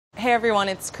Hey everyone,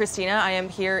 it's Christina. I am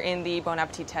here in the Bon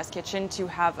Appetit test kitchen to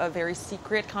have a very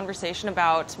secret conversation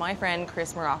about my friend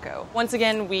Chris Morocco. Once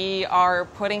again, we are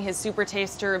putting his super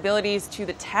taster abilities to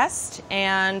the test,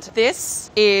 and this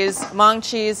is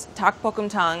Maangchi's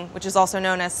Dakbokkeumtang, which is also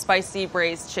known as spicy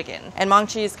braised chicken. And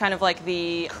Maangchi is kind of like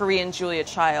the Korean Julia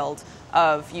Child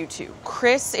of YouTube.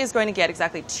 Chris is going to get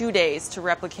exactly 2 days to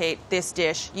replicate this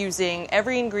dish using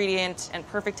every ingredient and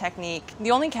perfect technique.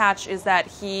 The only catch is that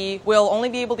he will only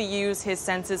be able to use his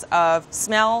senses of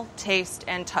smell, taste,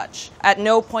 and touch. At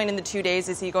no point in the 2 days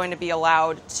is he going to be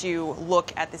allowed to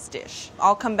look at this dish.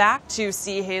 I'll come back to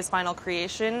see his final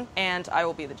creation, and I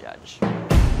will be the judge.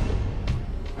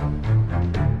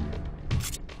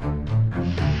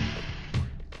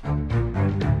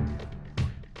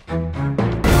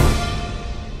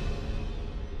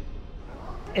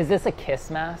 Is this a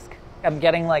kiss mask? I'm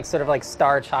getting like sort of like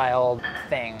Star Child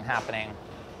thing happening.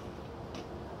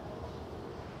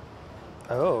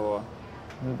 Oh,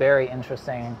 very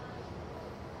interesting.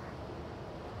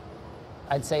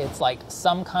 I'd say it's like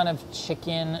some kind of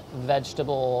chicken,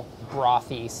 vegetable,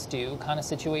 brothy stew kind of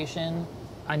situation.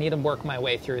 I need to work my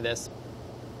way through this.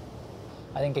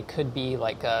 I think it could be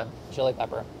like a chili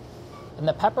pepper. And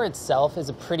the pepper itself is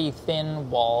a pretty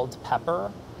thin-walled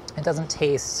pepper. It doesn't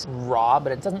taste raw,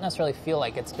 but it doesn't necessarily feel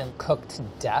like it's been cooked to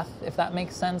death, if that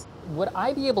makes sense. Would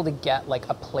I be able to get like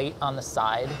a plate on the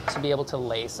side to be able to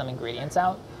lay some ingredients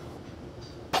out?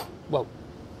 Whoa.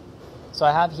 So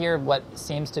I have here what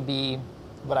seems to be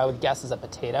what I would guess is a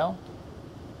potato.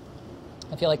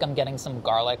 I feel like I'm getting some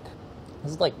garlic.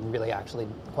 This is like really actually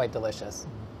quite delicious.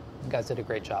 You guys did a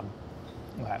great job.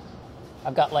 Okay.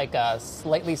 I've got like a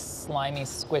slightly slimy,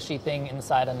 squishy thing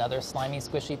inside another slimy,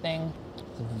 squishy thing.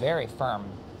 It's very firm.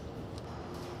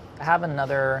 I have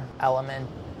another element.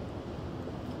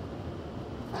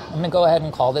 I'm gonna go ahead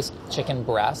and call this chicken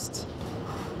breast.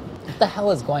 What the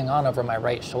hell is going on over my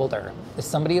right shoulder? Is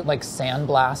somebody like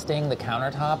sandblasting the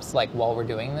countertops like while we're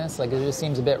doing this? Like it just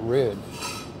seems a bit rude.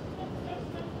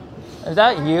 Is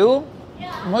that you?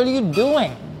 Yeah. What are you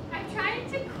doing? I'm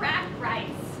trying to crack rice.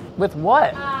 With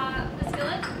what? The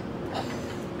skillet.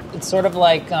 It's sort of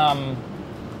like,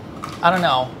 I don't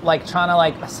know, like trying to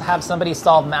like have somebody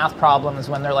solve math problems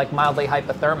when they're like mildly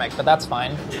hypothermic, but that's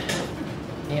fine.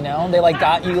 You know, they like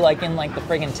got you like in like the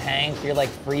friggin' tank, you're like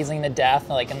freezing to death,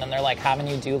 like, and then they're like having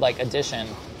you do like addition.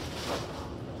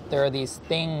 There are these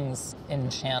things in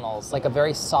channels, like a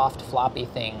very soft floppy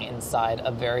thing inside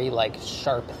a very like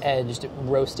sharp-edged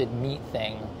roasted meat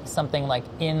thing. Something like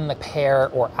in the pear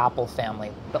or apple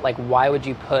family. But like, why would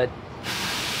you put...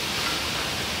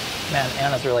 Man,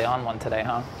 Anna's really on one today,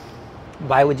 huh?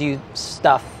 Why would you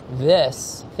stuff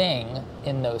this thing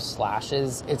in those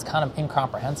slashes? It's kind of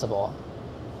incomprehensible.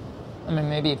 I mean,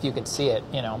 maybe if you could see it,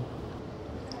 you know.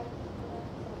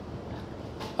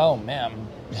 Oh, man.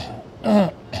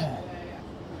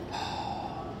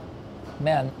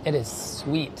 Man, it is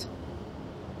sweet.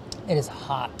 It is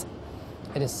hot.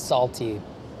 It is salty.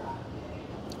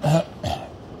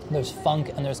 There's funk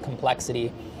and there's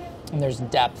complexity and there's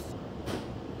depth.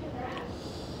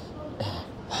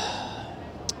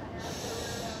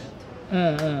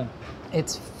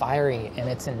 It's fiery and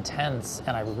it's intense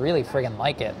and I really friggin'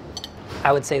 like it.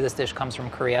 I would say this dish comes from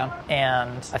Korea,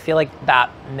 and I feel like that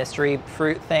mystery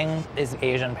fruit thing is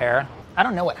Asian pear. I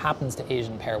don't know what happens to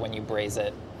Asian pear when you braise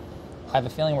it. I have a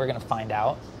feeling we're gonna find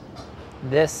out.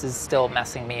 This is still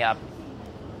messing me up.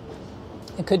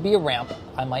 It could be a ramp.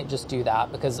 I might just do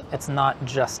that because it's not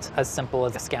just as simple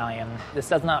as a scallion. This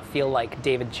does not feel like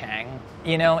David Chang.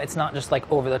 You know, it's not just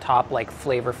like over the top, like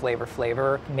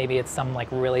flavor. Maybe it's some like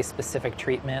really specific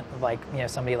treatment like, you know,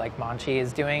 somebody like Maangchi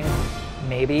is doing.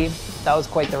 Maybe. That was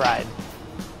quite the ride.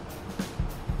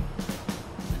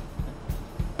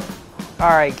 All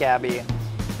right, Gabby.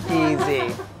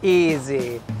 Easy,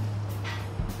 easy.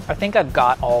 I think I've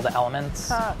got all the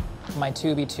elements. My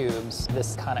tubey tubes,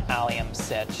 this kind of allium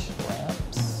sitch.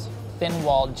 Ramps.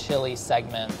 Thin-walled chili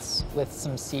segments with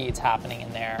some seeds happening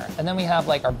in there. And then we have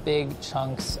like our big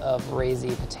chunks of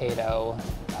raisy potato.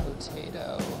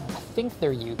 I think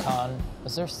they're Yukon.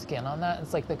 Was there skin on that?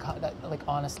 It's like like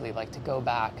honestly, like to go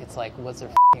back, it's like, was there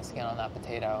f***ing skin on that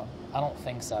potato? I don't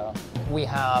think so. We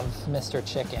have Mr.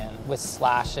 Chicken with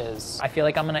slashes. I feel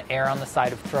like I'm gonna err on the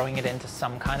side of throwing it into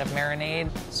some kind of marinade.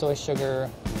 Soy sugar,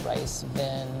 rice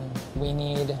vin. We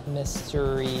need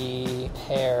mystery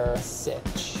pear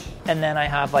sitch. And then I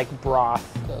have like broth,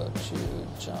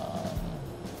 gochujang,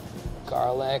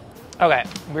 garlic. Okay,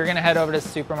 we're gonna head over to the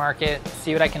supermarket,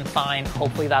 see what I can find.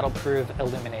 Hopefully that'll prove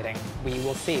illuminating. We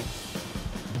will see.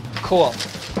 Cool.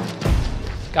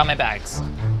 Got my bags.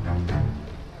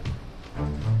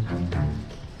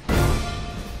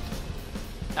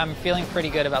 I'm feeling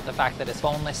pretty good about the fact that it's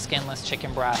boneless, skinless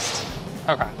chicken breast.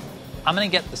 Okay. I'm gonna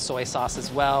get the soy sauce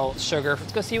as well, sugar.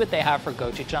 Let's go see what they have for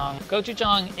gochujang.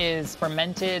 Gochujang is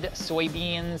fermented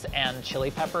soybeans and chili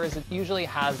peppers. It usually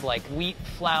has like wheat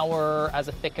flour as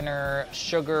a thickener,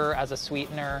 sugar as a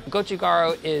sweetener.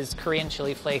 Gochugaru is Korean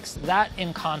chili flakes. That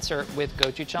in concert with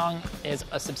gochujang is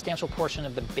a substantial portion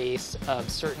of the base of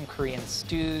certain Korean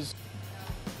stews.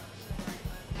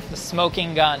 The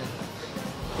smoking gun.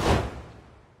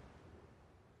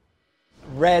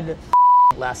 Red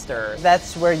Leicester.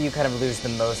 That's where you kind of lose the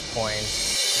most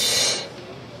points.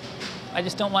 I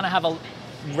just don't want to have a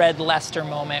red Leicester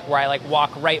moment where I like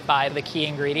walk right by the key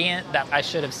ingredient that I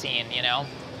should have seen, you know?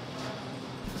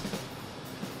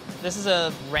 This is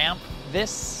a ramp.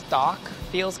 This stock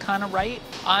feels kind of right.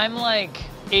 I'm like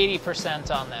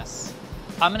 80% on this.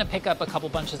 I'm gonna pick up a couple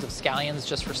bunches of scallions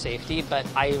just for safety, but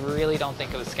I really don't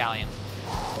think it was scallion.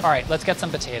 All right, let's get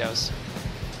some potatoes.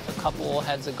 A couple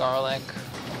heads of garlic.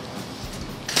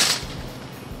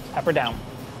 Pepper down.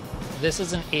 This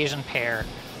is an Asian pear.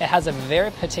 It has a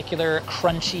very particular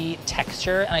crunchy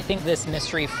texture, and I think this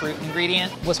mystery fruit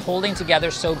ingredient was holding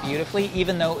together so beautifully,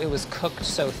 even though it was cooked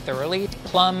so thoroughly.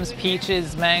 Plums,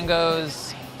 peaches,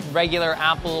 mangoes, regular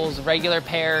apples, regular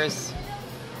pears.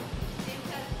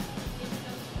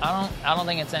 I don't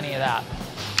think it's any of that.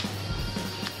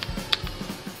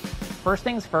 First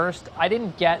things first, I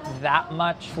didn't get that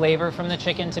much flavor from the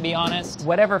chicken, to be honest.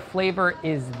 Whatever flavor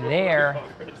is there,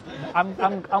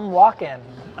 I'm walking.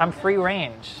 I'm free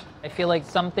range. I feel like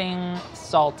something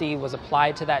salty was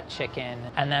applied to that chicken,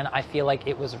 and then I feel like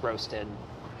it was roasted.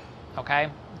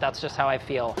 Okay? That's just how I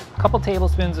feel. A couple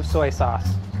tablespoons of soy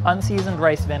sauce, unseasoned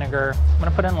rice vinegar. I'm gonna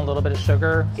put in a little bit of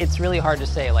sugar. It's really hard to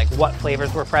say like what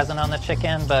flavors were present on the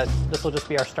chicken, but this will just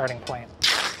be our starting point.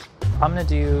 I'm gonna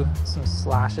do some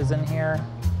slashes in here.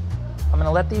 I'm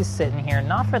gonna let these sit in here,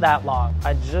 not for that long.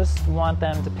 I just want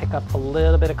them to pick up a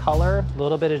little bit of color, a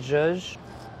little bit of zhuzh.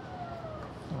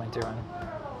 What am I doing?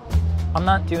 I'm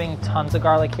not doing tons of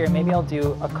garlic here. Maybe I'll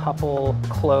do a couple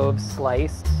cloves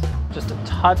sliced. Just a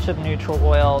touch of neutral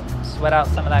oil, sweat out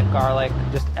some of that garlic,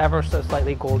 just ever so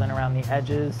slightly golden around the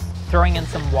edges. Throwing in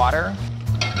some water.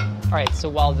 All right, so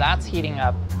while that's heating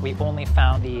up, we only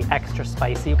found the extra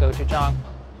spicy gochujang.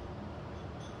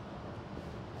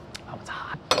 Oh, it's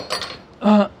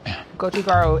hot.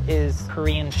 Gochugaru is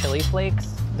Korean chili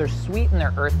flakes. They're sweet and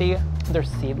they're earthy. They're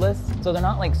seedless, so they're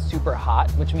not like super hot,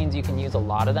 which means you can use a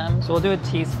lot of them. So we'll do a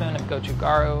teaspoon of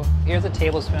gochugaru. Here's a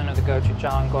tablespoon of the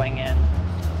gochujang going in.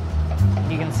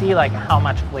 You can see like how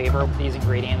much flavor these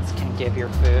ingredients can give your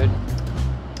food.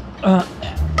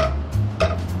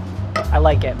 I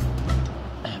like it.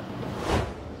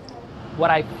 What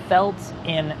I felt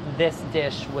in this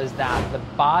dish was that the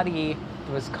body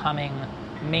was coming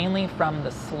mainly from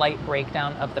the slight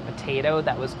breakdown of the potato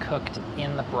that was cooked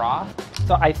in the broth.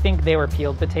 So I think they were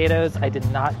peeled potatoes. I did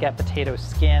not get potato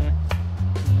skin.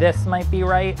 This might be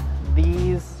right.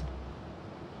 These,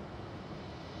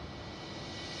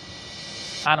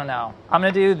 I don't know. I'm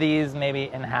gonna do these maybe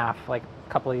in half, like a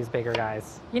couple of these bigger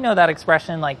guys. You know that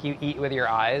expression, like you eat with your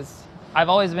eyes? I've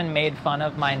always been made fun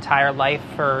of my entire life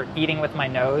for eating with my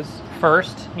nose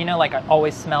first. You know, like I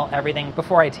always smell everything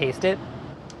before I taste it.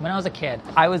 When I was a kid,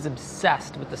 I was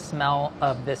obsessed with the smell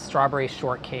of this strawberry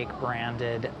shortcake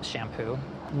branded shampoo.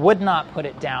 Would not put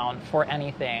it down for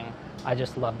anything. I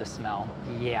just love the smell.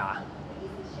 Yeah.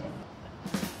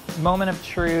 Moment of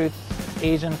truth,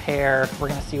 Asian pear. We're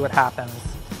gonna see what happens.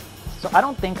 So I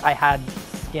don't think I had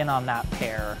skin on that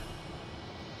pear.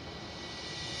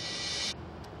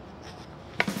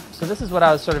 So this is what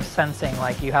I was sort of sensing,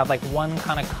 like you have like one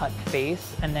kind of cut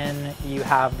face and then you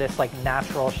have this like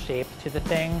natural shape to the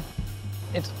thing.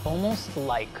 It's almost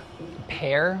like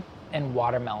pear and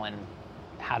watermelon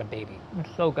had a baby. It's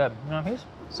so good. You know,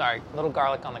 sorry, a little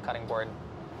garlic on the cutting board.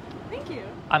 Thank you.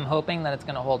 I'm hoping that it's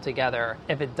gonna hold together.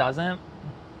 If it doesn't,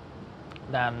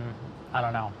 then I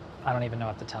don't know. I don't even know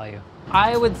what to tell you.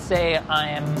 I would say I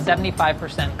am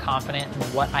 75% confident in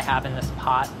what I have in this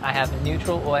pot. I have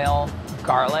neutral oil,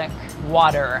 garlic,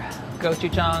 water,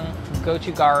 gochujang,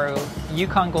 gochugaru,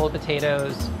 Yukon Gold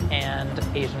potatoes, and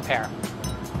Asian pear.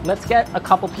 Let's get a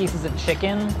couple pieces of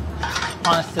chicken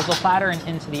on a sizzle platter and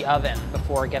into the oven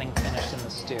before getting finished in the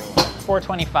stew.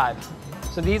 425.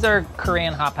 So these are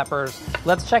Korean hot peppers.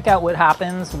 Let's check out what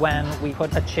happens when we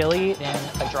put a chili in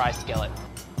a dry skillet.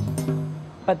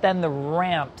 But then the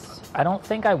ramps, I don't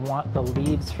think I want the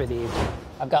leaves for these.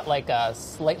 I've got like a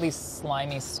slightly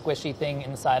slimy, squishy thing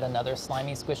inside another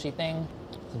slimy, squishy thing.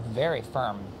 It's very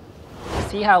firm.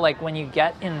 See how like when you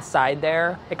get inside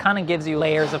there, it kind of gives you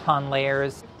layers upon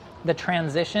layers. The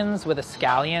transitions with a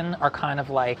scallion are kind of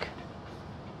like,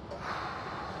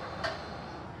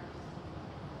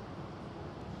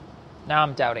 now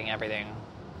I'm doubting everything.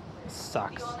 This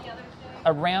sucks.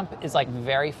 A ramp is like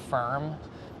very firm,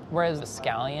 whereas a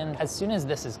scallion, as soon as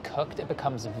this is cooked, it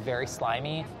becomes very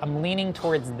slimy. I'm leaning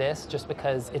towards this just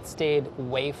because it stayed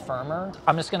way firmer.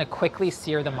 I'm just gonna quickly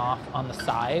sear them off on the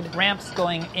side. Ramps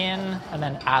going in and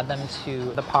then add them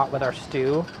to the pot with our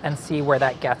stew and see where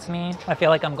that gets me. I feel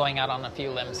like I'm going out on a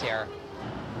few limbs here.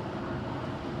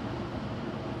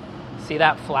 See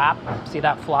that flap? See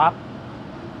that flop?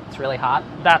 It's really hot.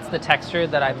 That's the texture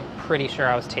that I'm pretty sure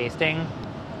I was tasting.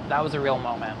 That was a real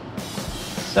moment.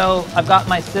 So I've got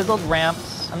my sizzled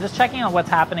ramps. I'm just checking out what's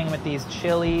happening with these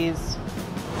chilies.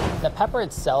 The pepper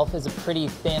itself is a pretty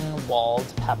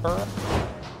thin-walled pepper,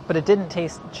 but it didn't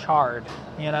taste charred,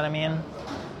 you know what I mean?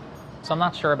 So I'm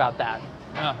not sure about that.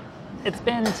 It's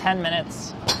been 10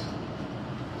 minutes.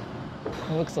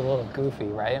 It looks a little goofy,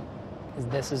 right?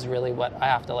 This is really what I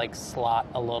have to like slot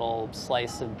a little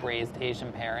slice of braised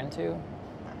Asian pear into.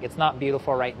 It's not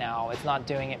beautiful right now. It's not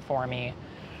doing it for me.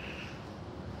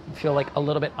 I feel like a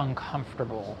little bit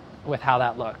uncomfortable with how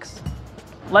that looks.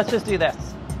 Let's just do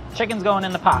this. Chicken's going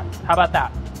in the pot. How about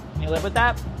that? You live with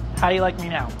that? How do you like me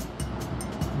now?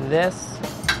 There's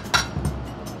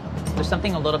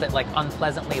something a little bit like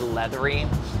unpleasantly leathery,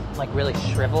 like really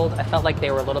shriveled. I felt like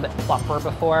they were a little bit plumper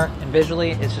before, and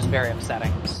visually it's just very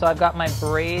upsetting. So I've got my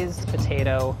braised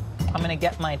potato. I'm gonna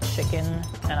get my chicken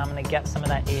and I'm gonna get some of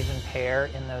that Asian pear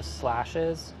in those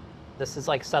slashes. This is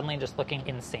like suddenly just looking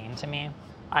insane to me.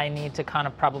 I need to kind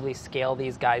of probably scale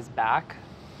these guys back.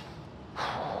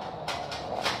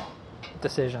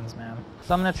 Decisions, man.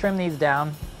 So I'm gonna trim these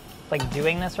down. Like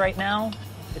doing this right now,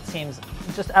 it seems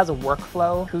just as a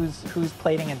workflow, who's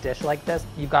plating a dish like this?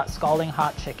 You've got scalding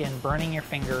hot chicken, burning your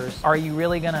fingers. Are you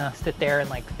really gonna sit there and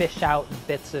like fish out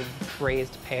bits of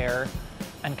braised pear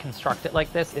and construct it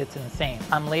like this? It's insane.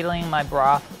 I'm ladling my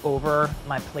broth over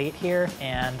my plate here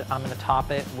and I'm gonna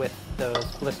top it with those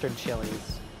blistered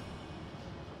chilies.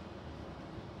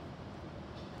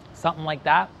 Something like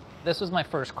that. This was my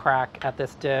first crack at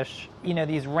this dish. You know,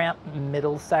 these ramp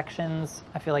middle sections,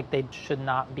 I feel like they should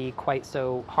not be quite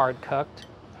so hard cooked.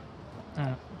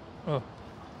 That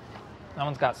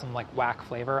one's got some like whack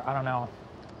flavor, I don't know.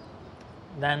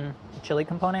 Then the chili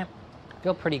component, I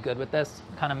feel pretty good with this.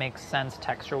 Kind of makes sense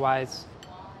texture-wise.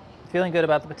 Feeling good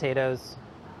about the potatoes.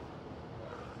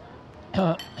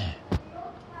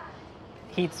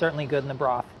 Heat's certainly good in the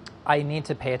broth. I need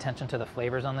to pay attention to the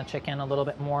flavors on the chicken a little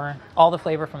bit more. All the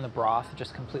flavor from the broth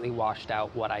just completely washed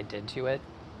out what I did to it.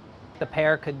 The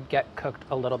pear could get cooked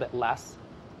a little bit less,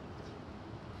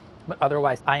 but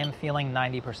otherwise I am feeling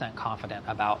 90% confident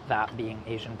about that being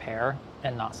Asian pear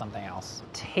and not something else.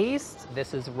 Taste,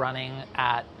 this is running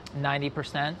at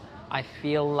 90%. I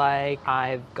feel like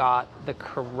I've got the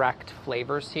correct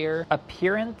flavors here.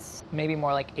 Appearance, maybe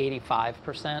more like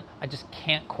 85%. I just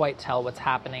can't quite tell what's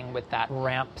happening with that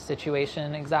ramp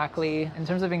situation exactly. In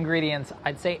terms of ingredients,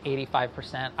 I'd say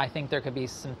 85%. I think there could be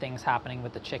some things happening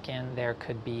with the chicken. There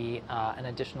could be an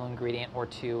additional ingredient or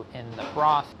two in the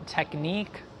broth.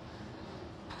 Technique,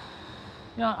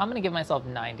 you know, I'm gonna give myself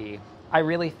 90. I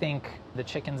really think the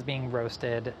chicken's being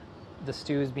roasted, the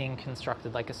stew is being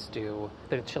constructed like a stew.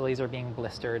 The chilies are being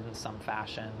blistered in some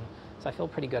fashion. So I feel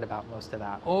pretty good about most of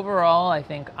that. Overall, I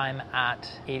think I'm at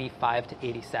 85 to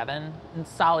 87 in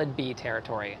solid B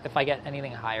territory. If I get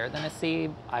anything higher than a C,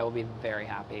 I will be very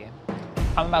happy.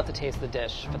 I'm about to taste the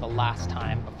dish for the last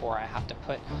time before I have to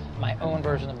put my own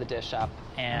version of the dish up.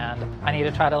 And I need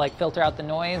to try to like filter out the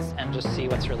noise and just see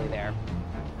what's really there.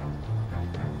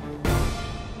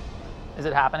 Is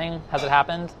it happening? Has it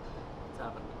happened?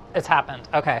 It's happened.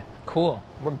 Okay, cool.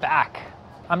 We're back.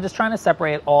 I'm just trying to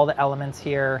separate all the elements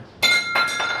here.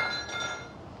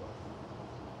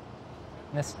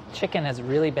 This chicken has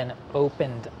really been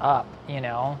opened up, you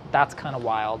know? That's kind of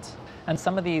wild. And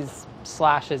some of these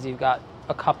slashes, you've got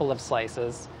a couple of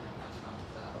slices.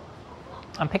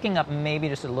 I'm picking up maybe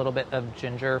just a little bit of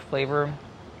ginger flavor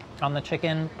on the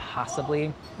chicken,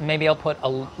 possibly. Maybe I'll put a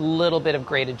little bit of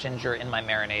grated ginger in my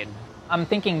marinade. I'm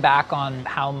thinking back on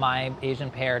how my Asian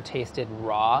pear tasted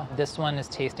raw. This one is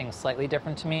tasting slightly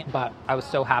different to me, but I was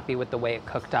so happy with the way it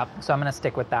cooked up, so I'm gonna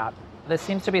stick with that. This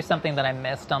seems to be something that I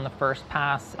missed on the first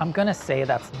pass. I'm gonna say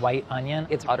that's white onion.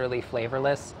 It's utterly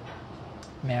flavorless.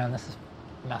 Man, this is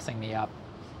messing me up.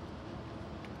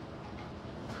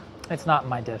 It's not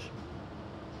my dish.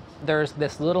 There's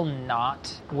this little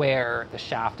knot where the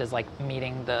shaft is like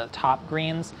meeting the top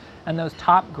greens, and those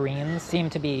top greens seem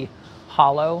to be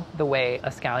hollow the way a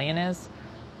scallion is,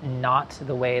 not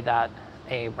the way that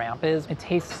a ramp is. It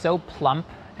tastes so plump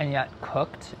and yet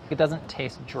cooked. It doesn't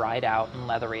taste dried out and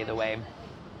leathery the way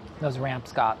those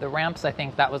ramps got. The ramps, I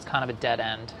think that was kind of a dead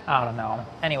end. I don't know.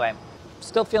 Anyway,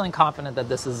 still feeling confident that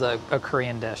this is a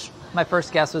Korean dish. My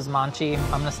first guess was Maangchi.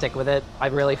 I'm gonna stick with it. I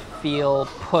really feel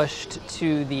pushed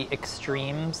to the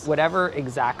extremes. Whatever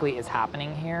exactly is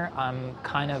happening here, I'm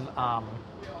kind of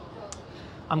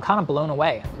blown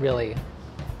away, really.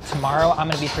 Tomorrow, I'm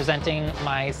gonna be presenting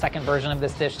my second version of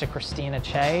this dish to Christina,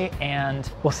 and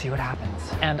we'll see what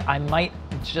happens. And I might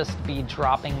just be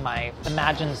dropping my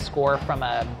imagined score from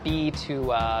a B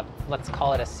to, let's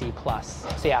call it a C+.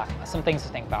 So yeah, some things to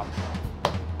think about.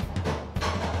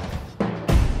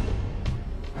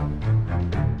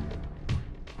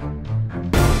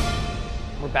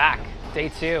 We're back, day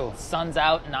 2. Sun's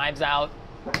out, knives out.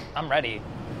 I'm ready.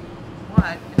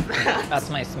 What? That's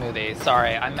my smoothie.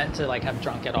 Sorry, I meant to like have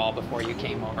drunk it all before you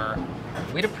came over.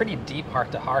 We had a pretty deep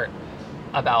heart-to-heart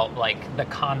about like the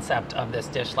concept of this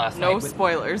dish last night. No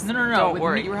spoilers. No. Don't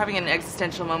worry. You were having an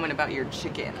existential moment about your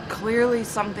chicken. Clearly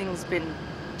something's been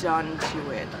done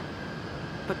to it.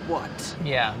 But what?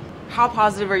 Yeah. How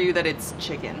positive are you that it's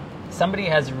chicken? Somebody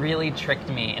has really tricked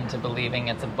me into believing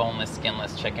it's a boneless,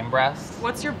 skinless chicken breast.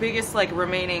 What's your biggest like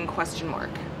remaining question mark?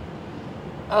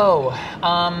 Oh,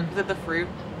 Is it the fruit?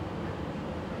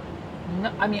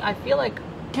 no, I mean, I feel like...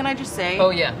 Can I just say? Oh,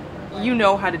 yeah. You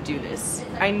know how to do this.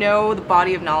 I know the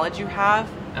body of knowledge you have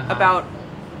about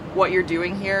what you're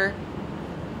doing here,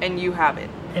 and you have it.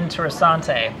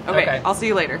 Interessante. Okay, I'll see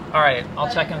you later. All right,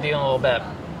 I'll check in with you in a little bit.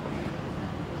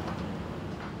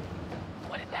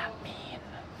 What did that mean?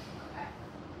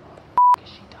 What the is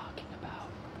she talking about?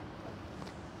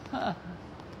 Huh.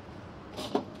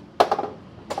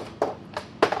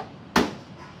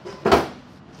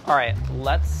 All right,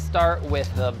 let's start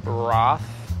with the broth.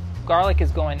 Garlic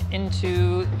is going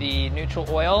into the neutral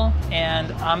oil,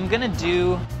 and I'm gonna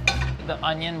do the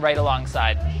onion right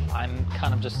alongside. I'm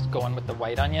kind of just going with the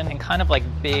white onion in kind of like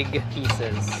big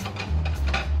pieces.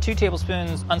 2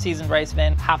 tablespoons unseasoned rice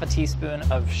vin, half a teaspoon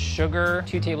of sugar,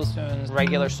 2 tablespoons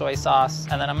regular soy sauce,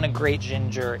 and then I'm gonna grate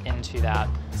ginger into that.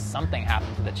 Something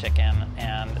happened to the chicken,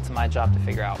 and it's my job to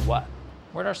figure out what.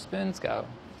 Where'd our spoons go?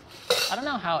 I don't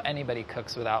know how anybody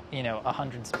cooks without,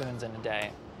 100 spoons in a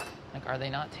day. Like, are they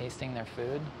not tasting their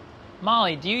food?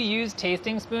 Molly, do you use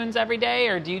tasting spoons every day,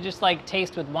 or do you just like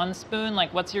taste with 1 spoon?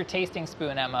 Like, what's your tasting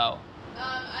spoon MO?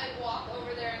 I walk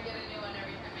over there and get a new one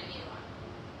every time I need one.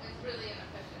 It's really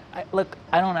inefficient. Look,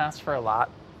 I don't ask for a lot.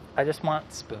 I just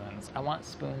want spoons. I want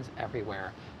spoons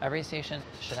everywhere. Every station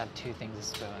should have 2 things of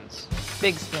spoons.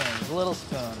 Big spoons, little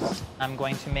spoons. I'm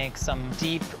going to make some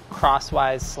deep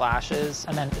crosswise slashes,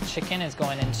 and then the chicken is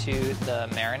going into the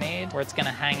marinade where it's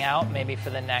gonna hang out maybe for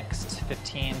the next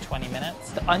 15, 20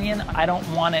 minutes. The onion, I don't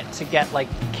want it to get like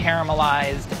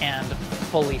caramelized and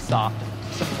fully soft.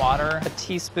 Some water, a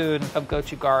teaspoon of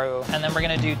gochugaru, and then we're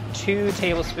gonna do 2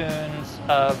 tablespoons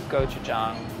of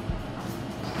gochujang.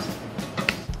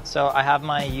 So I have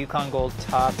my Yukon Gold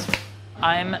tots.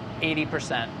 I'm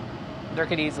 80%. There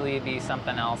could easily be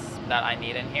something else that I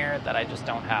need in here that I just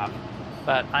don't have.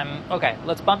 But I'm, okay,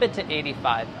 let's bump it to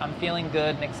 85. I'm feeling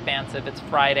good and expansive. It's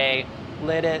Friday,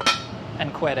 lit it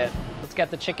and quit it. Let's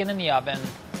get the chicken in the oven,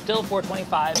 still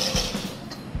 425.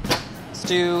 Let's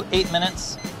do 8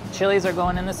 minutes. Chilies are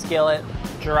going in the skillet,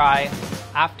 dry.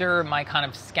 After my kind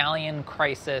of scallion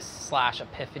crisis /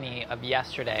 epiphany of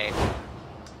yesterday,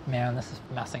 man, this is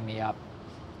messing me up.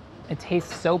 It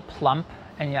tastes so plump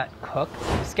and yet cooked.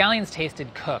 Scallions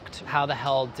tasted cooked. How the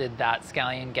hell did that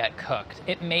scallion get cooked?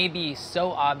 It may be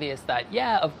so obvious that,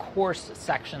 yeah, of course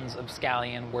sections of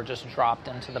scallion were just dropped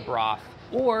into the broth.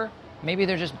 Or maybe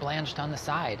they're just blanched on the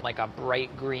side, like a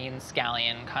bright green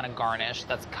scallion kind of garnish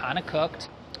that's kind of cooked.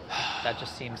 That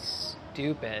just seems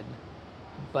stupid,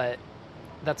 but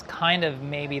that's kind of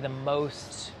maybe the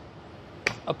most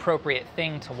appropriate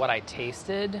thing to what I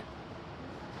tasted.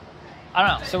 I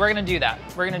don't know, so we're gonna do that.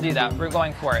 We're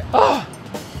going for it. Oh!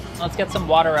 Let's get some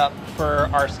water up for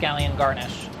our scallion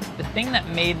garnish. The thing that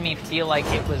made me feel like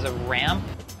it was a ramp,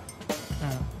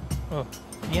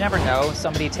 you never know,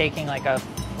 somebody taking like a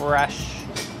fresh,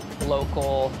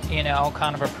 local,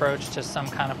 kind of approach to some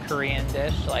kind of Korean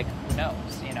dish, like who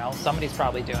knows, somebody's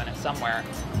probably doing it somewhere.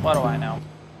 What do I know?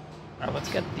 All right,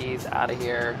 let's get these out of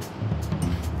here.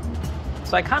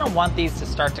 So I kind of want these to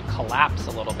start to collapse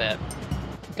a little bit.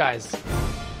 Guys,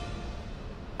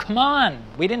 come on.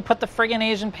 We didn't put the friggin'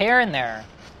 Asian pear in there.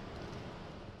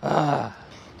 Ugh.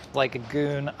 Like a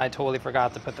goon, I totally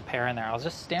forgot to put the pear in there. I was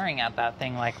just staring at that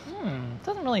thing like,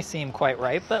 doesn't really seem quite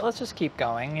right, but let's just keep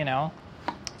going,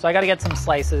 So I gotta get some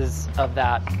slices of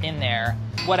that in there.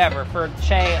 Whatever, for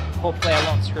Che, hopefully I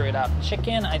won't screw it up.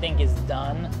 Chicken, I think, is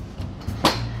done.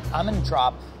 I'm gonna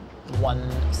drop one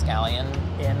scallion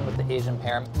in with the Asian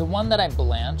pear. The one that I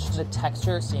blanched, the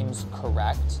texture seems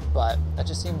correct, but that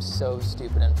just seems so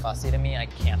stupid and fussy to me. I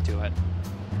can't do it.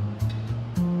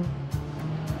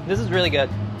 This is really good.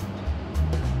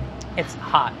 It's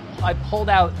hot. I pulled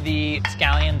out the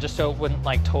scallion just so it wouldn't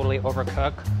like totally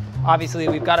overcook. Obviously,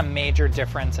 we've got a major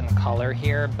difference in color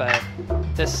here, but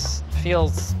this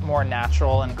feels more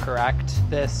natural and correct.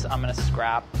 This, I'm gonna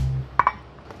scrap.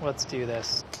 Let's do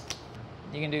this.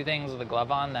 You can do things with a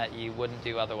glove on that you wouldn't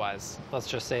do otherwise. Let's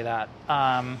just say that.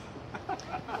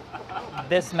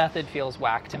 This method feels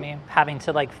whack to me. Having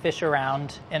to like fish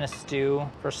around in a stew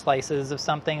for slices of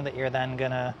something that you're then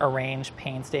gonna arrange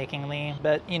painstakingly.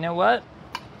 But you know what?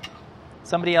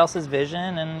 Somebody else's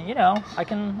vision, and you know, I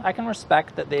can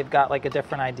respect that they've got like a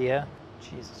different idea.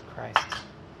 Jesus Christ,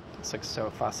 this looks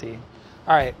so fussy.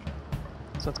 All right,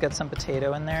 so let's get some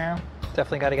potato in there.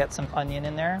 Definitely got to get some onion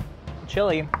in there,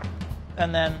 chili,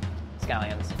 and then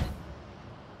scallions.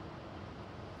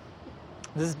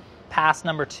 This is pass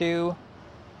number 2.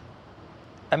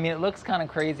 I mean, it looks kind of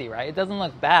crazy, right? It doesn't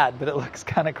look bad, but it looks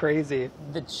kind of crazy.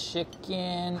 The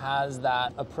chicken has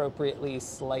that appropriately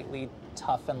slightly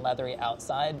tough and leathery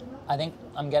outside. I think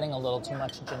I'm getting a little too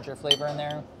much ginger flavor in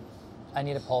there. I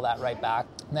need to pull that right back.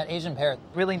 And that Asian pear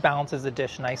really balances the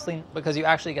dish nicely because you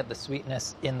actually get the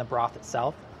sweetness in the broth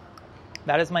itself.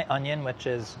 That is my onion, which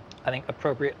is, I think,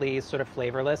 appropriately sort of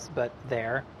flavorless, but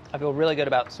there. I feel really good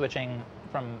about switching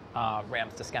from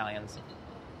ramps to scallions.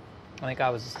 I think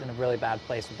I was just in a really bad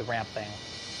place with the ramp thing.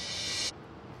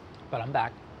 But I'm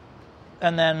back.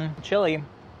 And then chili.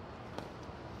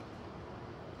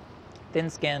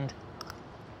 Thin-skinned,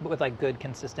 but with like good,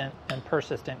 consistent, and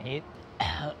persistent heat.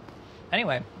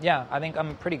 Anyway, yeah, I think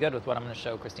I'm pretty good with what I'm gonna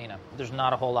show Christina. There's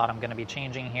not a whole lot I'm gonna be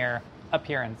changing here.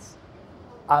 Appearance.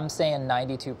 I'm saying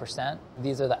 92%.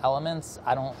 These are the elements.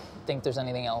 I don't think there's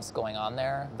anything else going on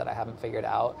there that I haven't figured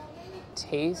out.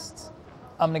 Taste,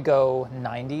 I'm gonna go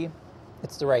 90.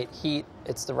 It's the right heat,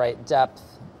 it's the right depth.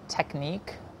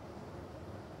 Technique,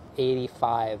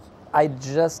 85. I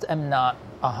just am not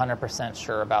 100%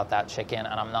 sure about that chicken,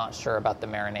 and I'm not sure about the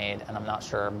marinade, and I'm not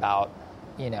sure about,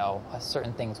 you know,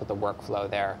 certain things with the workflow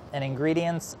there. And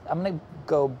ingredients, I'm gonna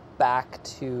go back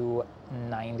to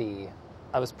 90.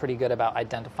 I was pretty good about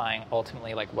identifying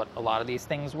ultimately like what a lot of these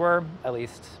things were, at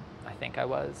least I think I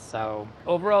was. So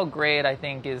overall grade, I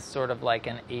think, is sort of like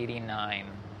an 89.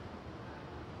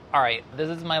 All right, this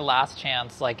is my last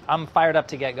chance. Like, I'm fired up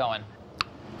to get going.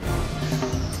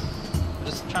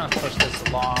 Just trying to push this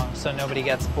along so nobody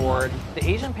gets bored. The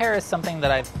Asian pear is something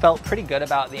that I've felt pretty good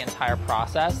about the entire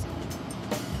process.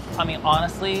 I mean,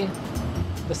 honestly,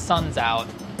 the sun's out.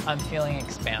 I'm feeling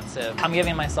expansive. I'm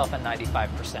giving myself a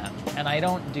 95%. And I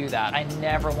don't do that. I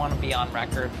never want to be on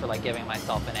record for like giving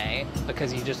myself an A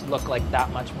because you just look like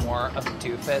that much more of a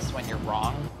doofus when you're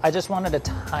wrong. I just wanted a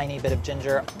tiny bit of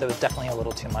ginger. That was definitely a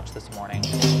little too much this morning.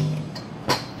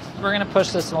 We're gonna push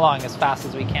this along as fast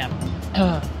as we can.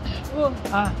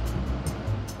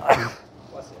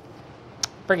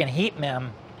 Friggin' heat,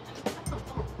 man.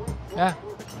 Yeah.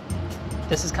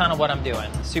 This is kind of what I'm doing.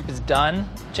 Soup is done.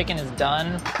 Chicken is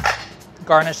done.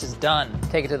 Garnish is done.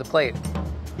 Take it to the plate.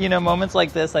 You know, moments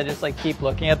like this, I just like keep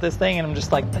looking at this thing and I'm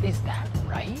just like, but is that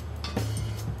right?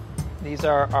 These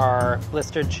are our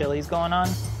blistered chilies going on.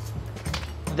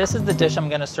 This is the dish I'm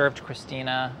gonna serve to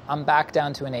Christina. I'm back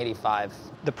down to an 85.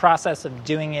 The process of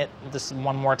doing it this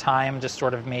one more time just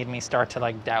sort of made me start to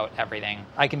like doubt everything.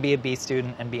 I can be a B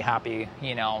student and be happy,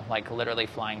 you know, like literally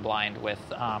flying blind with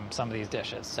some of these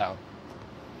dishes, so.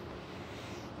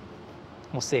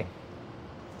 We'll see.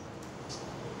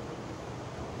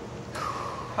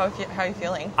 How are you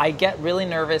feeling? I get really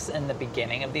nervous in the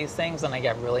beginning of these things and I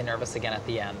get really nervous again at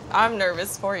the end. I'm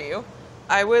nervous for you.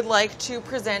 I would like to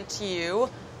present to you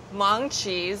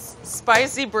Maangchi's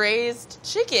spicy braised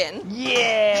chicken.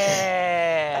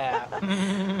 Yeah!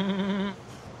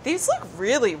 These look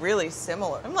really, really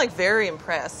similar. I'm like very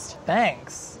impressed.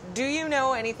 Thanks. Do you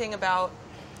know anything about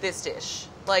this dish?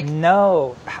 Like,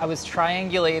 no, I was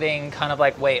triangulating kind of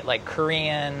like, wait, like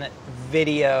Korean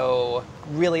video,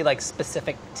 really like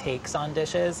specific takes on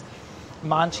dishes.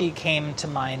 Maangchi came to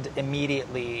mind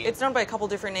immediately. It's known by a couple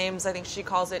different names. I think she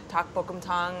calls it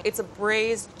Dakbokkeumtang. It's a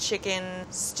braised chicken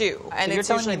stew. And so it's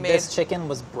you're usually telling me made. This chicken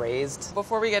was braised?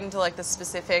 Before we get into like the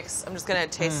specifics, I'm just gonna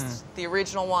taste the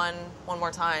original one more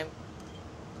time.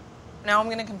 Now I'm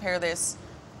gonna compare this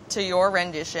to your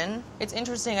rendition. It's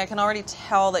interesting, I can already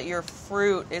tell that your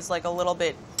fruit is like a little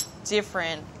bit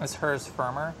different. Is hers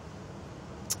firmer?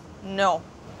 No.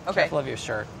 Okay. Careful of your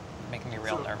shirt. Making me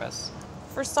real nervous.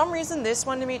 For some reason, this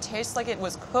one to me tastes like it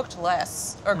was cooked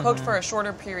less, or cooked for a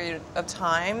shorter period of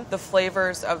time. The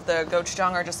flavors of the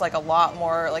gochujang are just like a lot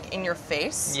more like in your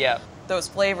face. Yeah. Those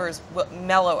flavors will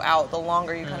mellow out the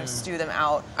longer you kind of stew them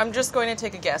out. I'm just going to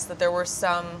take a guess that there were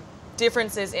some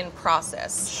differences in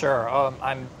process. Sure.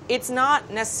 It's not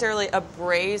necessarily a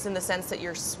braise in the sense that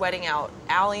you're sweating out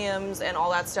alliums and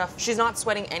all that stuff. She's not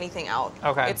sweating anything out.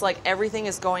 Okay. It's like everything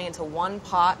is going into one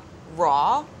pot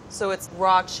raw. So it's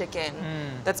raw chicken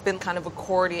that's been kind of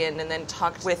accordion and then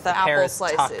tucked with the apple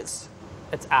slices.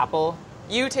 It's apple.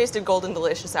 You tasted golden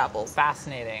delicious apples.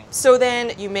 Fascinating. So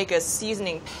then you make a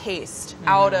seasoning paste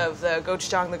out of the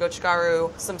gochujang, the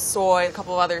gochugaru, some soy, a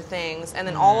couple of other things, and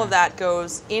then all of that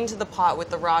goes into the pot with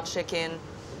the raw chicken,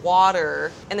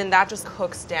 water, and then that just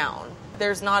cooks down.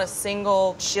 There's not a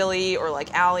single chili or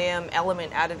like allium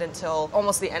element added until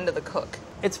almost the end of the cook.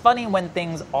 It's funny when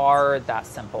things are that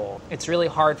simple. It's really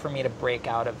hard for me to break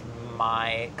out of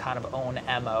my kind of own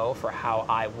MO for how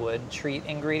I would treat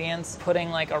ingredients. Putting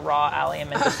like a raw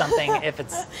allium into something, if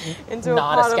it's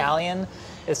not a scallion,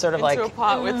 is sort of like... Into a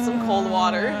pot with some cold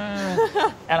water.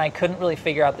 And I couldn't really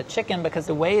figure out the chicken because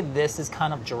the way this is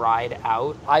kind of dried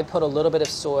out, I put a little bit of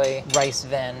soy, rice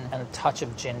vin, and a touch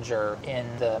of ginger in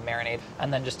the marinade,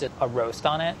 and then just did a roast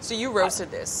on it. So you roasted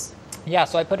this? Yeah,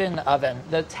 so I put it in the oven.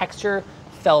 The texture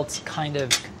felt kind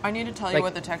of... I need to tell you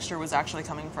what the texture was actually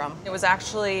coming from. It was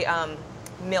actually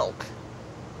milk.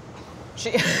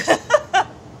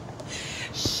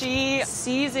 She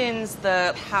seasons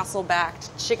the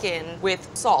Hasselbacked chicken with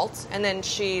salt, and then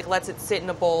she lets it sit in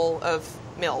a bowl of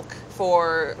milk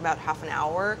for about half an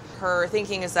hour. Her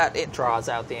thinking is that it draws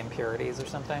out the impurities or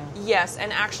something? Yes,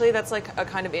 and actually that's like a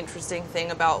kind of interesting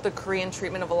thing about the Korean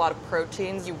treatment of a lot of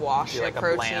proteins. You wash your like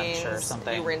proteins, a blanch or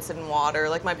something. You rinse it in water.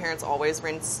 Like my parents always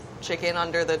rinse chicken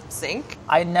under the sink.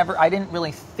 I didn't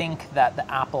really think that the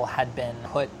apple had been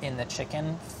put in the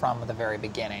chicken from the very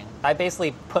beginning. I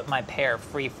basically put my pear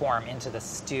free form into the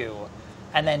stew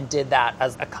and then did that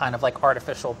as a kind of like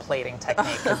artificial plating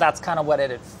technique, because that's kind of what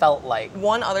it felt like.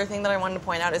 One other thing that I wanted to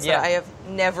point out is that I have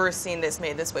never seen this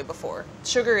made this way before.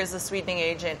 Sugar is the sweetening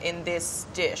agent in this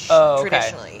dish,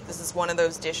 traditionally. This is one of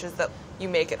those dishes that you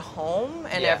make at home,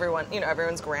 and everyone,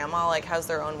 everyone's grandma like has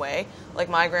their own way. Like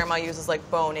my grandma uses like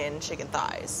bone-in chicken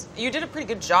thighs. You did a pretty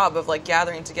good job of like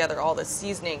gathering together all the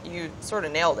seasoning. You sort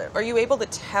of nailed it. Are you able to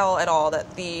tell at all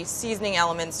that the seasoning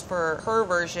elements for her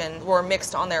version were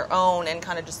mixed on their own and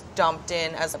kind of just dumped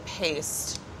in as a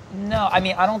paste? No, I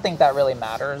mean, I don't think that really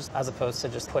matters as opposed to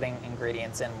just putting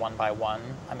ingredients in one by one.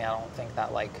 I mean, I don't think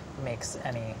that like makes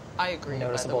any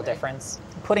noticeable difference.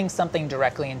 Putting something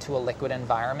directly into a liquid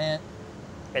environment,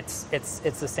 it's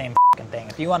the same fucking thing.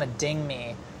 If you want to ding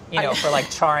me, for like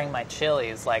charring my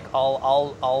chilies, like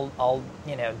I'll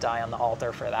die on the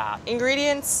altar for that.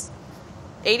 Ingredients,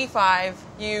 85.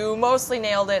 You mostly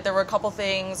nailed it. There were a couple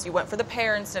things. You went for the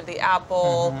pear instead of the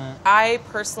apple. I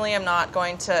personally am not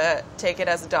going to take it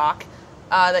as a doc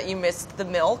that you missed the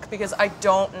milk, because I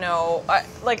don't know,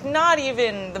 not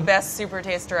even the best super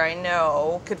taster I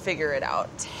know could figure it out.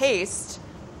 Taste,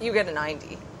 you get a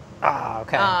 90. Ah,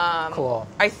 okay. Cool.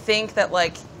 I think that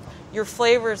like your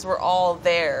flavors were all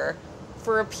there.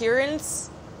 For appearance,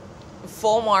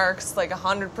 full marks, like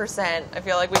 100%. I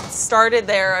feel like we started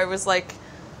there. I was like,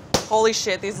 holy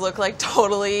shit, these look like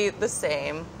totally the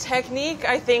same. Technique,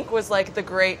 I think, was like the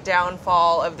great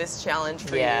downfall of this challenge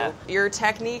for you. Your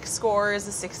technique score is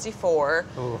a 64.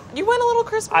 Ooh. You went a little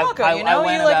Chris Morocco, I went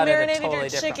you like about it a marinated totally your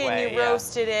chicken, way, you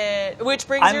roasted it, which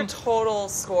brings your total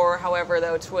score, however,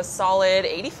 though, to a solid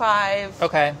 85.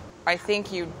 Okay. I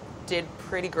think you did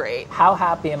pretty great. How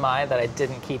happy am I that I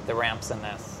didn't keep the ramps in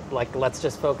this? Like, let's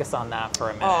just focus on that for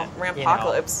a minute. Oh,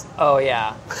 Rampocalypse. Oh,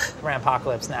 yeah.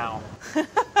 Rampocalypse now.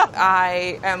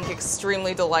 I am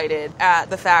extremely delighted at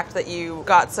the fact that you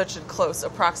got such a close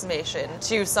approximation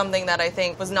to something that I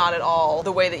think was not at all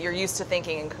the way that you're used to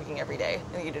thinking and cooking every day.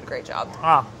 I think you did a great job.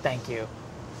 Oh, thank you.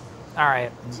 All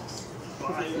right.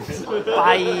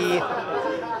 Bye.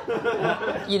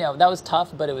 That was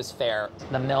tough, but it was fair.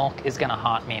 The milk is going to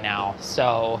haunt me now,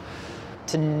 so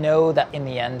to know that in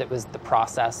the end it was the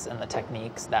process and the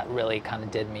techniques that really kind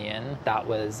of did me in, that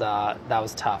was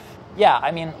tough. Yeah,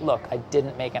 I mean, look, I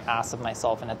didn't make an ass of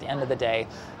myself, and at the end of the day,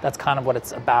 that's kind of what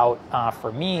it's about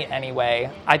for me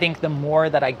anyway. I think the more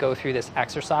that I go through this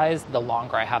exercise, the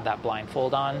longer I have that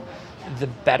blindfold on, the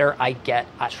better I get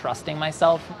at trusting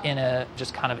myself in a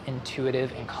just kind of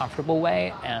intuitive and comfortable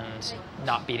way, and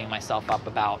not beating myself up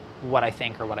about what I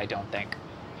think or what I don't think.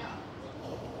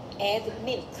 Add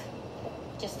milk.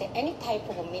 Just any type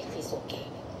of milk is okay.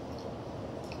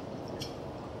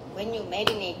 when you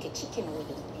marinate the chicken with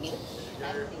the milk,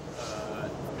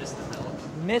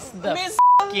 Miss the Miss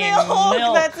fucking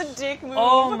milk. That's a dick move.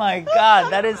 Oh my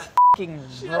god, that is fucking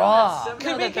raw.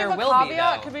 Could we that there give a will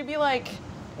caveat? be, Could we be like,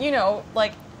 you know,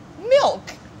 like milk?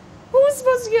 Who was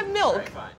supposed to get milk? Fine.